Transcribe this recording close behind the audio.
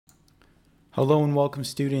Hello and welcome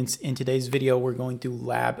students. In today's video, we're going through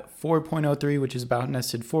lab 4.03, which is about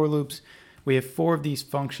nested for loops. We have 4 of these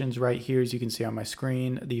functions right here, as you can see on my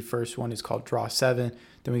screen. The first one is called draw7.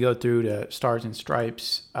 Then we go through to stars and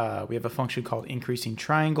stripes. We have a function called increasing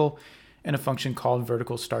triangle and a function called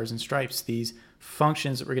vertical stars and stripes. These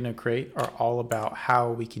functions that we're going to create are all about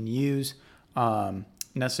how we can use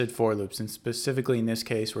nested for loops, and specifically in this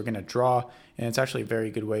case we're going to draw, and it's actually a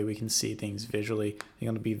very good way we can see things visually. It's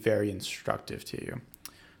going to be very instructive to you.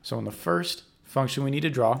 So in the first function we need to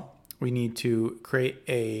draw, we need to create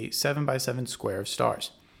a 7x7 square of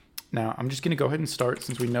stars. Now I'm just going to go ahead and start,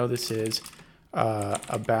 since we know this is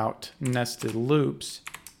about nested loops.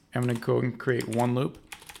 I'm going to go and create one loop.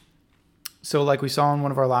 So like we saw in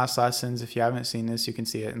one of our last lessons, if you haven't seen this, you can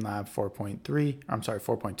see it in lab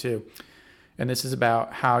 4.2. And this is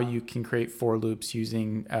about how you can create for loops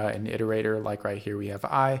using an iterator. Like right here we have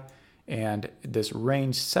I, and this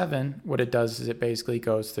range 7, what it does is it basically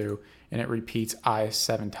goes through and it repeats I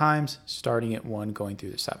 7 times, starting at 1, going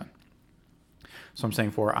through the 7. So I'm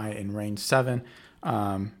saying for I in range 7.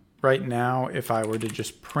 Right now, if I were to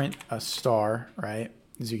just print a star, right,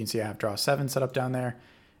 as you can see I have draw 7 set up down there.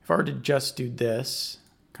 If I were to just do this,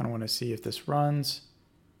 kind of want to see if this runs.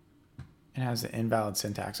 It has the invalid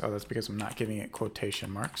syntax. Oh, that's because I'm not giving it quotation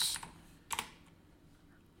marks.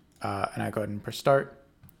 And I go ahead and press start.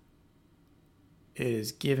 It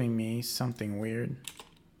is giving me something weird.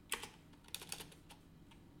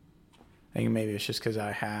 I think maybe it's just because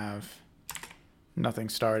I have nothing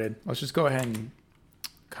started. Let's just go ahead and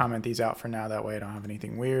comment these out for now. That way I don't have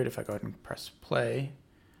anything weird. If I go ahead and press play.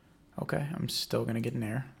 Okay, I'm still going to get an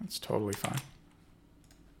error. That's totally fine.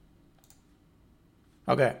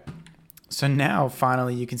 Okay. So now,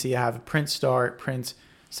 finally, you can see I have a print star. It prints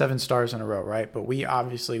 7 stars in a row, right? But we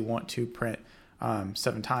obviously want to print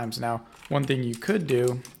 7 times. Now, one thing you could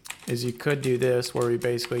do is you could do this, where we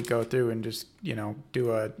basically go through and just,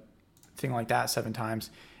 do a thing like that 7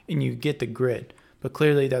 times, and you get the grid. But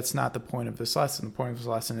clearly, that's not the point of this lesson. The point of this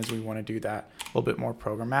lesson is we want to do that a little bit more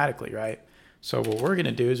programmatically, right? So what we're going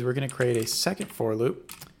to do is we're going to create a second for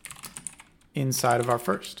loop inside of our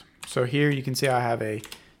first. So here you can see I have a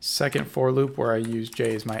second for loop where I use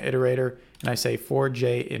j as my iterator, and I say for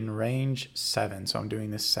j in range 7. So I'm doing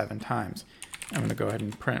this 7 times. I'm going to go ahead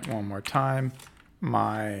and print one more time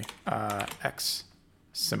my x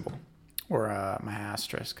symbol, or my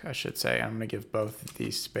asterisk, I should say. I'm going to give both of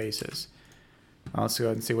these spaces. Now let's go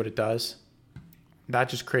ahead and see what it does. That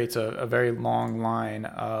just creates a very long line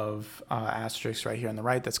of asterisks right here on the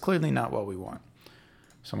right. That's clearly not what we want.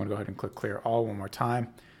 So I'm going to go ahead and click clear all one more time.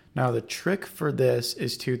 Now the trick for this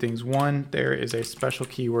is 2 things. One, there is a special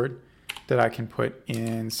keyword that I can put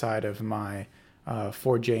inside of my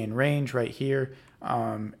for j in range right here.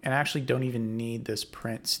 And I actually don't even need this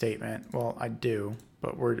print statement. Well, I do,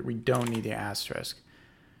 but we don't need the asterisk.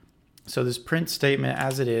 So this print statement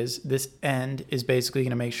as it is, this end is basically going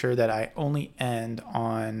to make sure that I only end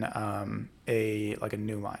on a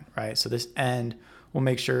new line, right? So this end will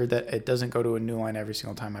make sure that it doesn't go to a new line every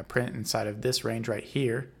single time I print inside of this range right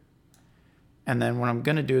here. And then what I'm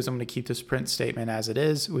going to do is I'm going to keep this print statement as it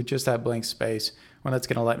is with just that blank space. What that's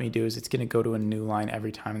going to let me do is it's going to go to a new line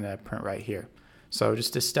every time that I print right here. So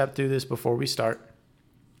just to step through this before we start,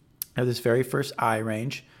 I have this very first I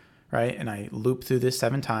range, right? And I loop through this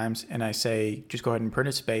 7 times, and I say, just go ahead and print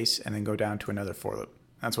a space and then go down to another for loop.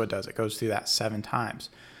 That's what it does. It goes through that 7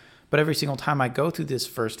 times. But every single time I go through this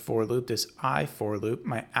first for loop, this I for loop,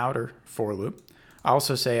 my outer for loop, I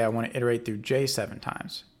also say I want to iterate through j 7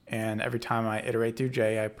 times. And every time I iterate through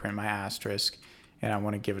j, I print my asterisk, and I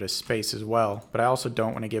want to give it a space as well. But I also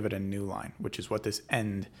don't want to give it a new line, which is what this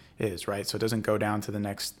end is, right? So it doesn't go down to the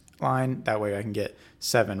next line. That way I can get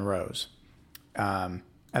 7 rows. And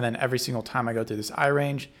then every single time I go through this I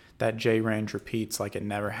range, that j range repeats like it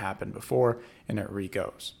never happened before, and it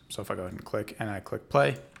re-goes. So if I go ahead and I click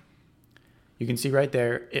play, you can see right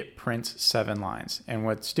there, it prints 7 lines. And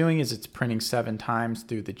what it's doing is it's printing 7 times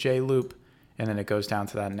through the j loop, and then it goes down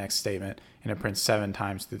to that next statement, and it prints 7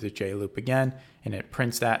 times through the j loop again, and it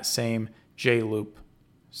prints that same j loop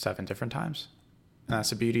 7 different times. And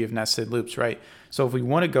that's the beauty of nested loops, right? So if we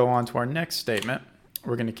want to go on to our next statement,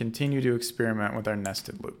 we're going to continue to experiment with our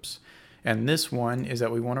nested loops. And this one is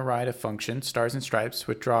that we want to write a function, stars and stripes,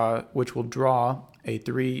 which will draw a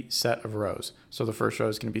 3 set of rows. So the first row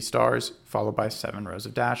is going to be stars, followed by 7 rows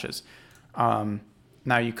of dashes.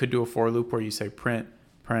 Now you could do a for loop where you say print,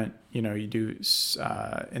 you do,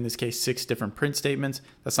 in this case, 6 different print statements.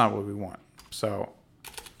 That's not what we want. So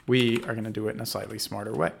we are going to do it in a slightly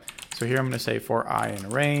smarter way. So here I'm going to say for I in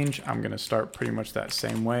range. I'm going to start pretty much that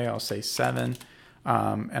same way. I'll say 7.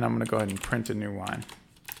 And I'm going to go ahead and print a new line.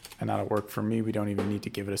 And that'll work for me. We don't even need to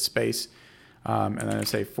give it a space. And then I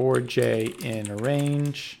say for j in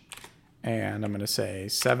range. And I'm going to say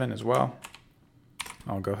 7 as well.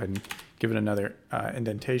 I'll go ahead and give it another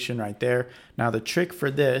indentation right there. Now the trick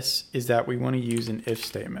for this is that we want to use an if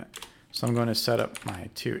statement. So I'm going to set up my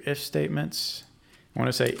 2 if statements. I want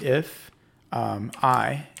to say if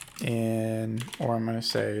I in, or I'm going to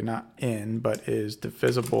say not in, but is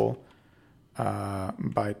divisible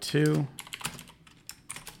by 2.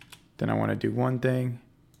 Then I want to do one thing.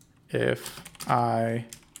 If I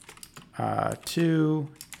 2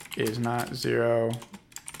 is not 0,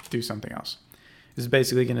 do something else. This is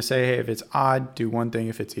basically going to say, hey, if it's odd, do one thing.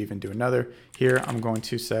 If it's even, do another. Here, I'm going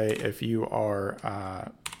to say if you are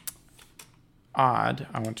odd,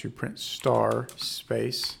 I want to print star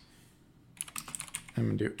space. I'm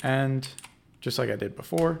going to do end, just like I did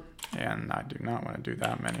before. And I do not want to do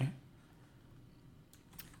that many.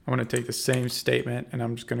 I want to take the same statement, and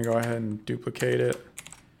I'm just going to go ahead and duplicate it.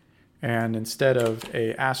 And instead of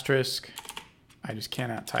a asterisk, I just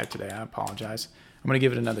cannot type today. I apologize. I'm going to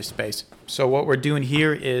give it another space. So what we're doing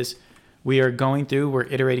here is we are going through, we're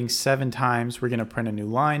iterating 7 times. We're going to print a new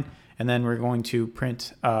line, and then we're going to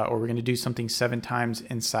print, or we're going to do something 7 times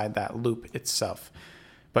inside that loop itself.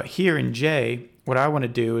 But here in J, what I want to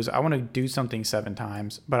do is I want to do something 7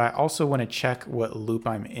 times, but I also want to check what loop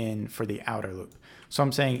I'm in for the outer loop. So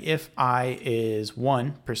I'm saying if I is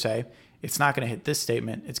 1 per se, it's not going to hit this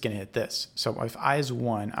statement, it's going to hit this. So if I is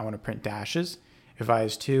 1, I want to print dashes. If I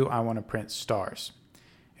is 2, I want to print stars.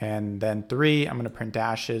 And then 3, I'm going to print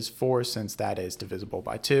dashes. 4, since that is divisible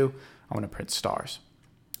by 2, I want to print stars.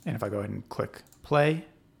 And if I go ahead and click play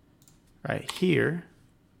right here,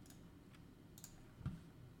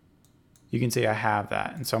 you can see I have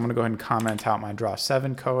that. And so I'm going to go ahead and comment out my draw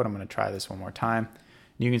 7 code. I'm going to try this one more time.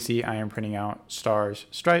 And you can see I am printing out stars,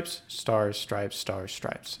 stripes, stars, stripes, stars,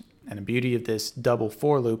 stripes. And the beauty of this double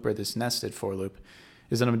for loop, or this nested for loop,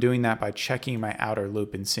 is that I'm doing that by checking my outer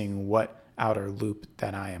loop and seeing what outer loop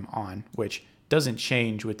that I am on, which doesn't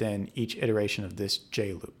change within each iteration of this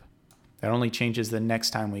J loop. That only changes the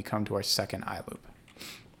next time we come to our second I loop.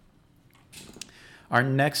 Our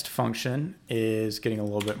next function is getting a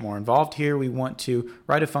little bit more involved here. We want to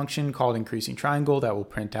write a function called increasing triangle that will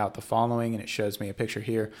print out the following, and it shows me a picture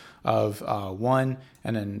here of 1,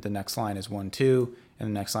 and then the next line is 1, 2, and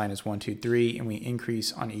the next line is 1, 2, 3, and we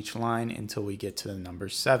increase on each line until we get to the number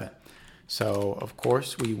 7. So of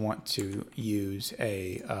course we want to use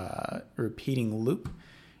a repeating loop.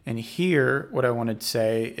 And here what I want to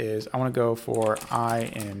say is I want to go for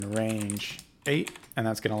I in range 8, and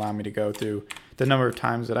that's going to allow me to go through the number of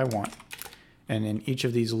times that I want. And in each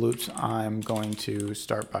of these loops, I'm going to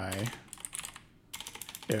start by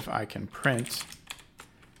if I can print.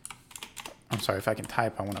 I'm sorry, if I can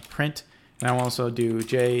type, I want to print. And I'll also do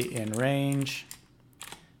J in range.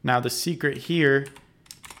 Now the secret here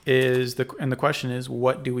is, the question is,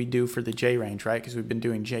 what do we do for the J range, right? Because we've been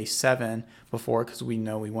doing J7 before because we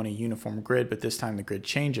know we want a uniform grid, but this time the grid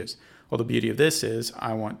changes. Well, the beauty of this is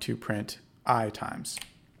I want to print I times.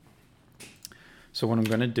 So what I'm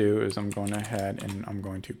going to do is I'm going ahead and I'm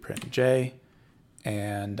going to print J,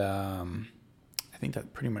 and I think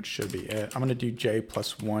that pretty much should be it. I'm going to do J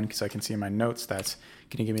plus 1 because I can see in my notes that's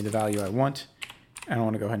going to give me the value I want, and I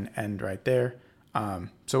want to go ahead and end right there.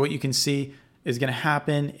 So what you can see is going to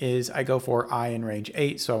happen is I go for I in range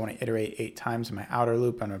 8, so I want to iterate 8 times in my outer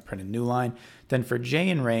loop. I'm going to print a new line. Then for J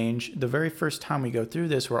in range, the very first time we go through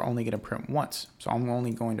this, we're only going to print once. So I'm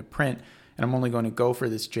only going to print, and I'm only going to go for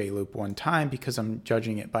this J loop 1 time because I'm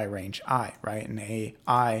judging it by range I, right? And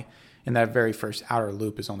I in that very first outer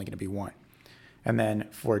loop is only going to be 1. And then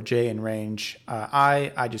for J in range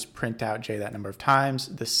I just print out J that number of times.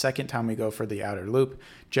 The second time we go for the outer loop,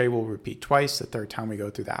 J will repeat twice. The third time we go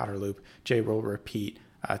through the outer loop, J will repeat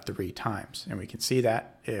 3 times. And we can see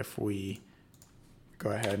that if we go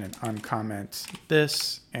ahead and uncomment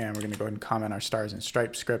this, and we're going to go ahead and comment our stars and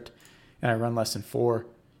stripes script, and I run less than 4,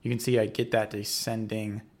 you can see I get that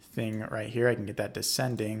descending thing right here. I can get that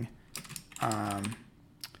descending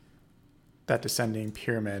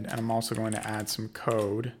pyramid, and I'm also going to add some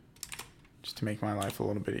code just to make my life a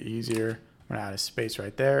little bit easier. I'm going to add a space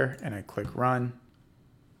right there, and I click run.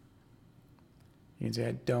 You can see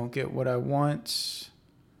I don't get what I want.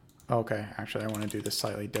 Okay, actually I want to do this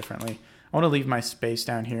slightly differently. I want to leave my space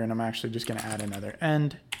down here, and I'm actually just going to add another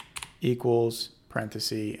end equals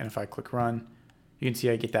parenthesis, and if I click run, you can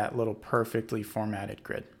see I get that little perfectly formatted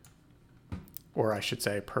grid, or I should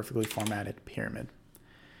say perfectly formatted pyramid.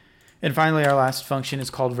 And finally, our last function is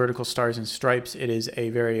called vertical stars and stripes. It is a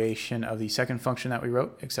variation of the second function that we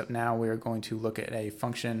wrote, except now we are going to look at a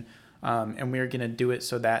function and we are going to do it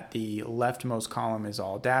so that the leftmost column is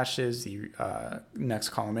all dashes, the next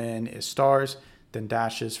column in is stars, then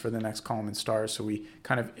dashes for the next column and stars. So we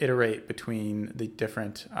kind of iterate between the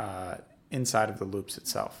different inside of the loops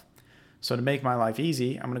itself. So to make my life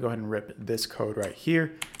easy, I'm going to go ahead and rip this code right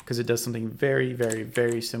here because it does something very, very,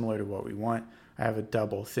 very similar to what we want. I have a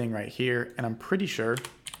double thing right here, and I'm pretty sure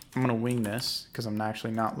I'm going to wing this because I'm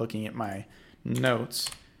actually not looking at my notes.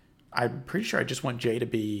 I'm pretty sure I just want J to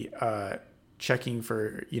be checking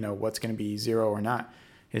for, what's going to be 0 or not.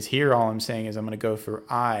 Is here all I'm saying is I'm going to go for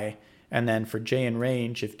I, and then for J in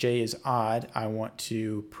range, if J is odd, I want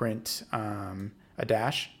to print a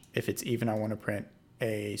dash. If it's even, I want to print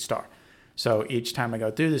a star. So each time I go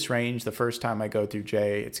through this range, the first time I go through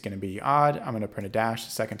J, it's going to be odd. I'm going to print a dash.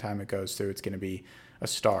 The second time it goes through, it's going to be a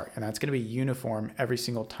star. And that's going to be uniform every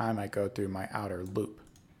single time I go through my outer loop.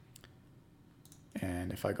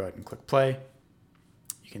 And if I go ahead and click play,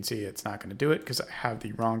 you can see it's not going to do it because I have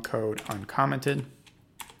the wrong code uncommented.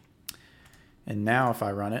 And now if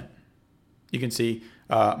I run it, you can see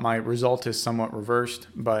my result is somewhat reversed,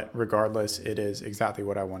 but regardless, it is exactly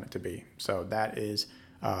what I want it to be. So that is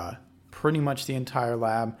pretty much the entire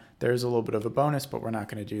lab. There's a little bit of a bonus, but we're not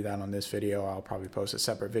going to do that on this video. I'll probably post a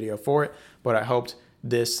separate video for it, but I hoped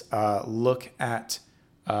this look at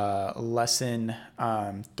lesson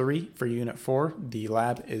 3 for unit 4, the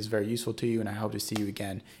lab, is very useful to you, and I hope to see you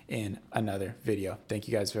again in another video. Thank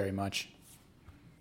you guys very much.